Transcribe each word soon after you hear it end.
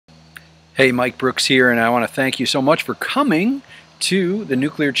Hey, Mike Brooks here, and I want to thank you so much for coming to the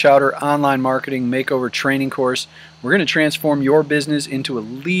Nuclear Chowder Online Marketing Makeover Training Course. We're going to transform your business into a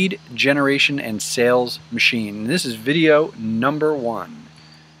lead generation and sales machine. And this is video number 1.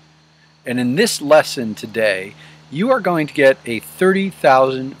 And in this lesson today, you are going to get a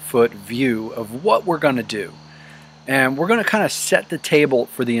 30,000 foot view of what we're going to do. And we're going to kind of set the table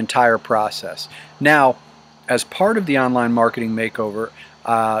for the entire process. Now, as part of the Online Marketing Makeover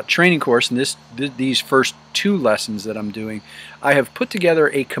training course, and these first 2 lessons that I'm doing, I have put together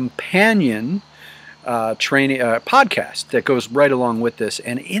a companion training podcast that goes right along with this.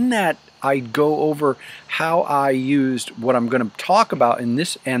 And in that, I go over how I used what I'm going to talk about in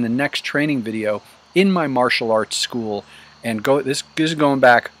this and the next training video in my martial arts school. And this is going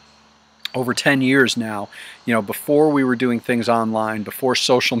back over 10 years now, before we were doing things online, before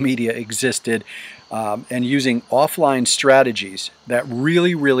social media existed, and using offline strategies that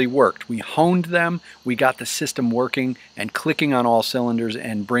really worked. We honed them, we got the system working and clicking on all cylinders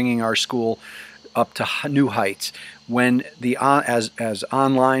and bringing our school up to new heights. When as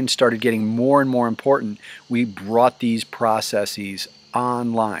online started getting more and more important, we brought these processes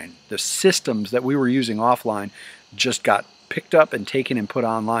online. The systems that we were using offline just got picked up and taken and put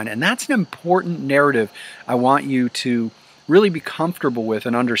online. And that's an important narrative I want you to really be comfortable with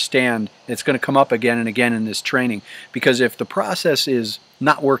and understand. It's going to come up again and again in this training, because if the process is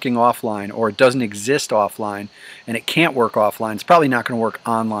not working offline, or it doesn't exist offline and it can't work offline, it's probably not going to work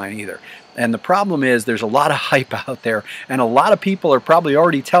online either. And the problem is there's a lot of hype out there, and a lot of people are probably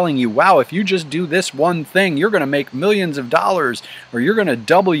already telling you, wow, if you just do this one thing, you're going to make millions of dollars, or you're going to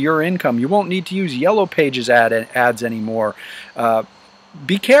double your income. You won't need to use Yellow Pages ads anymore.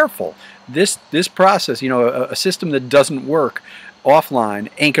 Be careful. This process, a system that doesn't work offline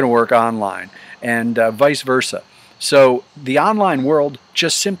ain't going to work online, and vice versa. So the online world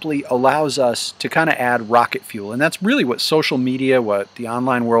just simply allows us to kind of add rocket fuel, and that's really what social media, what the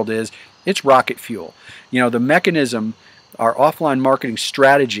online world is. It's rocket fuel. The mechanism, our offline marketing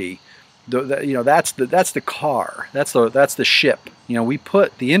strategy, that's the car, that's the ship. We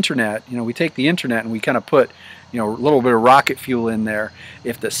put the internet, we take the internet and we kind of put, a little bit of rocket fuel in there.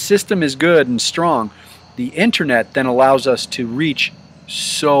 If the system is good and strong, the internet then allows us to reach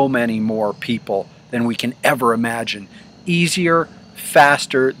so many more people than we can ever imagine, easier,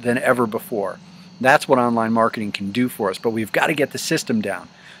 faster than ever before. That's what online marketing can do for us, but we've got to get the system down.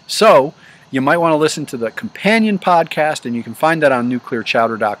 So you might want to listen to the companion podcast, and you can find that on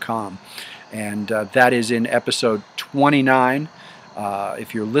nuclearchowder.com. And that is in episode 29.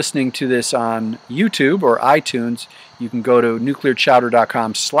 If you're listening to this on YouTube or iTunes, you can go to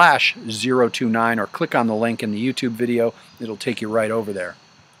nuclearchowder.com/029 or click on the link in the YouTube video. It'll take you right over there.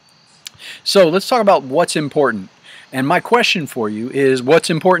 So let's talk about what's important. And my question for you is, what's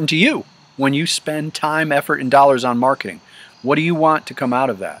important to you when you spend time, effort, and dollars on marketing? What do you want to come out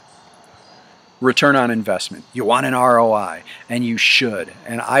of that? Return on investment. You want an ROI, and you should.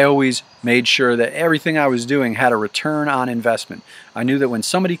 And I always made sure that everything I was doing had a return on investment. I knew that when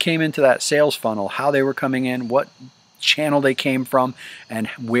somebody came into that sales funnel, how they were coming in, what channel they came from, and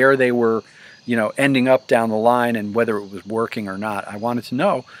where they were, ending up down the line, and whether it was working or not. I wanted to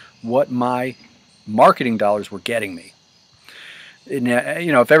know what my marketing dollars were getting me. And,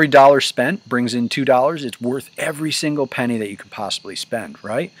 if every dollar spent brings in $2, it's worth every single penny that you could possibly spend,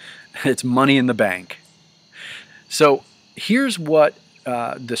 right? It's money in the bank. So here's what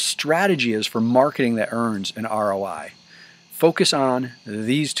the strategy is for marketing that earns an ROI. Focus on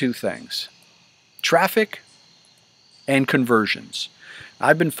these 2 things: traffic and conversions.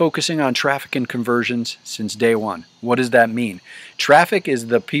 I've been focusing on traffic and conversions since day one. What does that mean? Traffic is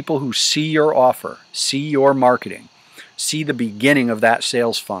the people who see your offer, see your marketing, see the beginning of that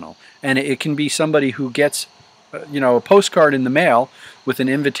sales funnel. And it can be somebody who gets a postcard in the mail with an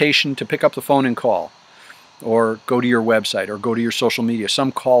invitation to pick up the phone and call, or go to your website, or go to your social media,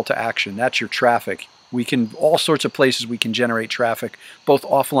 some call to action. That's your traffic. All sorts of places we can generate traffic, both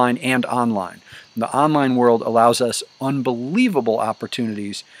offline and online. The online world allows us unbelievable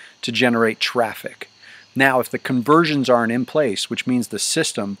opportunities to generate traffic. Now, if the conversions aren't in place, which means the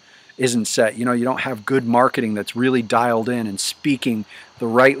system isn't set, you don't have good marketing that's really dialed in and speaking the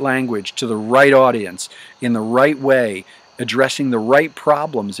right language to the right audience in the right way, addressing the right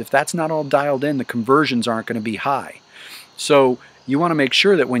problems. If that's not all dialed in, the conversions aren't going to be high. So you want to make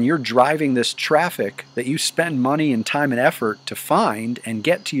sure that when you're driving this traffic that you spend money and time and effort to find and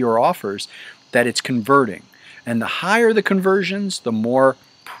get to your offers, that it's converting. And the higher the conversions, the more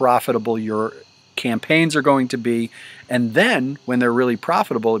profitable your campaigns are going to be. And then when they're really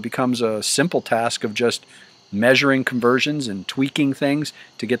profitable, it becomes a simple task of just measuring conversions and tweaking things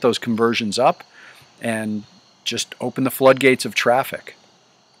to get those conversions up and just open the floodgates of traffic.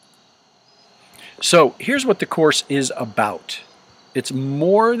 So here's what the course is about. It's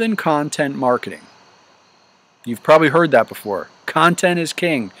more than content marketing. You've probably heard that before. Content is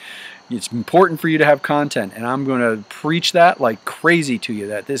king. It's important for you to have content, and I'm going to preach that like crazy to you,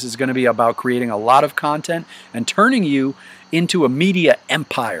 that this is going to be about creating a lot of content and turning you into a media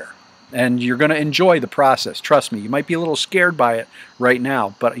empire. And you're going to enjoy the process. Trust me, you might be a little scared by it right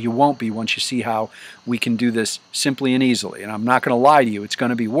now, but you won't be once you see how we can do this simply and easily. And I'm not going to lie to you, it's going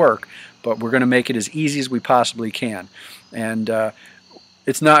to be work, but we're going to make it as easy as we possibly can. And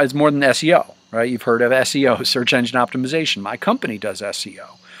it's more than SEO, right? You've heard of SEO, search engine optimization. My company does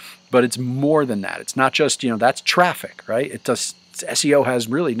SEO. But it's more than that. It's not just, that's traffic, right? SEO has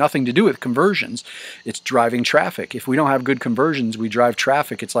really nothing to do with conversions. It's driving traffic. If we don't have good conversions, we drive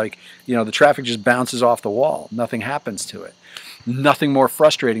traffic. It's like, the traffic just bounces off the wall. Nothing happens to it. Nothing more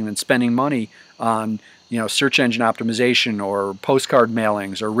frustrating than spending money on, search engine optimization or postcard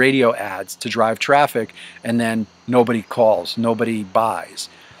mailings or radio ads to drive traffic, and then nobody calls, nobody buys.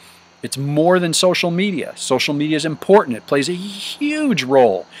 It's more than social media. Social media is important. It plays a huge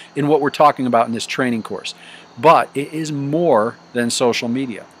role in what we're talking about in this training course. But it is more than social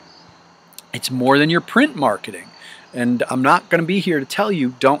media. It's more than your print marketing. And I'm not going to be here to tell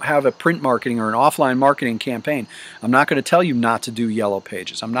you don't have a print marketing or an offline marketing campaign. I'm not going to tell you not to do yellow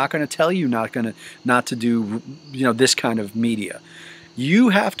pages. I'm not going to tell you not to do this kind of media. You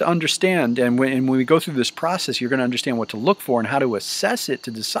have to understand, and when we go through this process, you're going to understand what to look for and how to assess it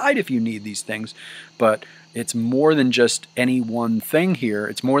to decide if you need these things. But it's more than just any one thing here.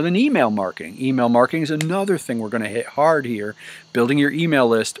 It's more than email marketing. Email marketing is another thing we're going to hit hard here. Building your email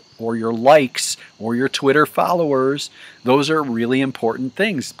list or your likes or your Twitter followers, those are really important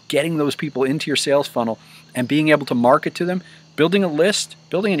things. Getting those people into your sales funnel and being able to market to them. Building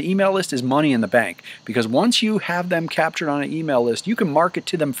an email list is money in the bank, because once you have them captured on an email list, you can market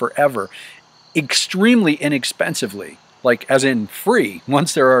to them forever, extremely inexpensively, like as in free,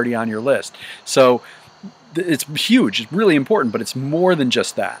 once they're already on your list. So it's huge, it's really important, but it's more than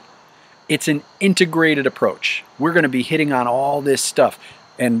just that. It's an integrated approach. We're going to be hitting on all this stuff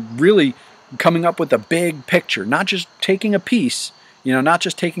and really coming up with a big picture, not just taking a piece, not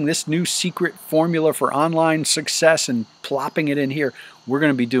just taking this new secret formula for online success and plopping it in here. We're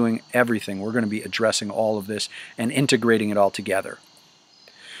going to be doing everything. We're going to be addressing all of this and integrating it all together.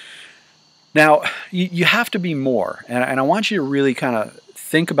 Now, you have to be more, and I want you to really kind of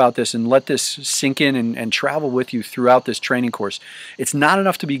think about this and let this sink in and travel with you throughout this training course. It's not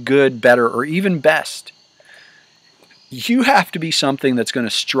enough to be good, better, or even best. You have to be something that's going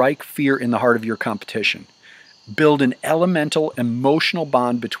to strike fear in the heart of your competition. Build an elemental emotional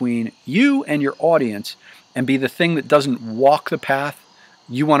bond between you and your audience, and be the thing that doesn't walk the path.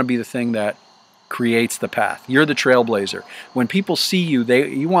 You want to be the thing that creates the path. You're the trailblazer. When people see you,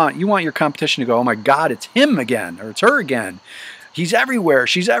 you want your competition to go, "Oh my God, it's him again," or "It's her again. He's everywhere.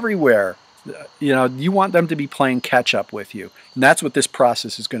 She's everywhere." You want them to be playing catch up with you. And that's what this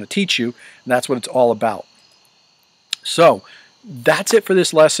process is going to teach you. And that's what it's all about. So that's it for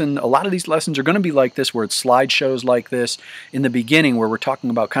this lesson. A lot of these lessons are going to be like this, where it's slideshows like this in the beginning, where we're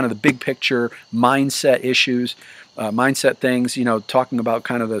talking about kind of the big picture mindset issues, mindset things, talking about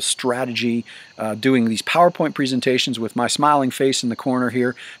kind of the strategy, doing these PowerPoint presentations with my smiling face in the corner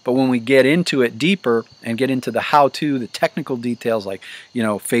here. But when we get into it deeper and get into the how-to, the technical details like,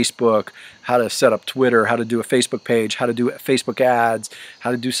 Facebook, how to set up Twitter, how to do a Facebook page, how to do Facebook ads,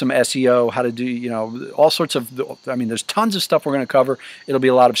 how to do some SEO, how to do, all sorts of, there's tons of stuff we're going to cover. It'll be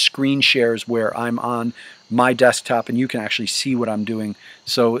a lot of screen shares where I'm on my desktop and you can actually see what I'm doing.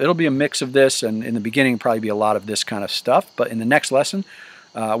 So it'll be a mix of this, and in the beginning probably be a lot of this kind of stuff. But in the next lesson,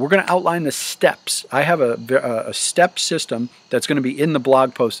 we're going to outline the steps. I have a step system that's going to be in the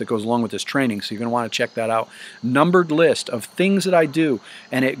blog post that goes along with this training, so you're going to want to check that out. Numbered list of things that I do,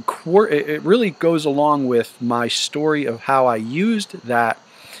 and it really goes along with my story of how I used that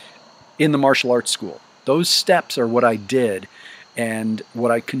in the martial arts school. Those steps are what I did and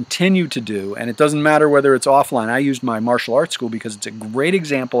what I continue to do, and it doesn't matter whether it's offline. I used my martial arts school because it's a great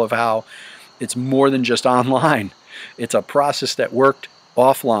example of how it's more than just online. It's a process that worked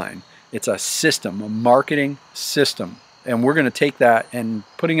offline. It's a system, a marketing system, and we're going to take that, and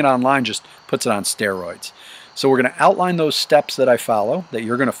putting it online just puts it on steroids. So we're going to outline those steps that I follow, that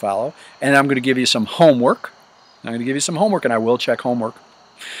you're going to follow, and I'm going to give you some homework. I'm going to give you some homework, and I will check homework.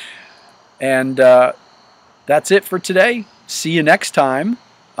 And that's it for today. See you next time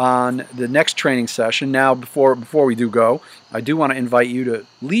on the next training session. Now, before we do go, I do want to invite you to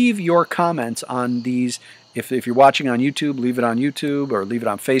leave your comments on these If you're watching on YouTube, leave it on YouTube or leave it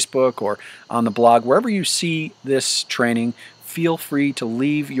on Facebook or on the blog. Wherever you see this training, feel free to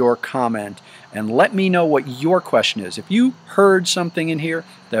leave your comment and let me know what your question is. If you heard something in here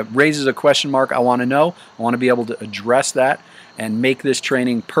that raises a question mark, I want to know. I want to be able to address that and make this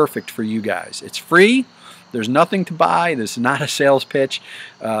training perfect for you guys. It's free. There's nothing to buy. This is not a sales pitch.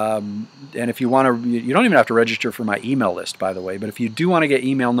 And if you want to, you don't even have to register for my email list, by the way. But if you do want to get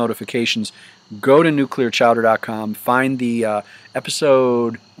email notifications, go to nuclearchowder.com. Find the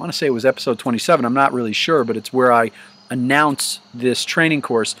episode, I want to say it was episode 27. I'm not really sure, but it's where I announce this training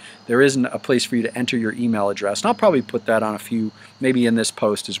course. There isn't a place for you to enter your email address. And I'll probably put that on a few, maybe in this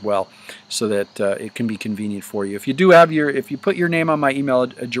post as well, so that it can be convenient for you. If you do have if you put your name on my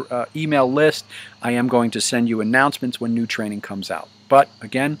email list, I am going to send you announcements when new training comes out. But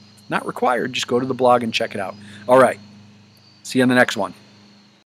again, not required. Just go to the blog and check it out. All right. See you on the next one.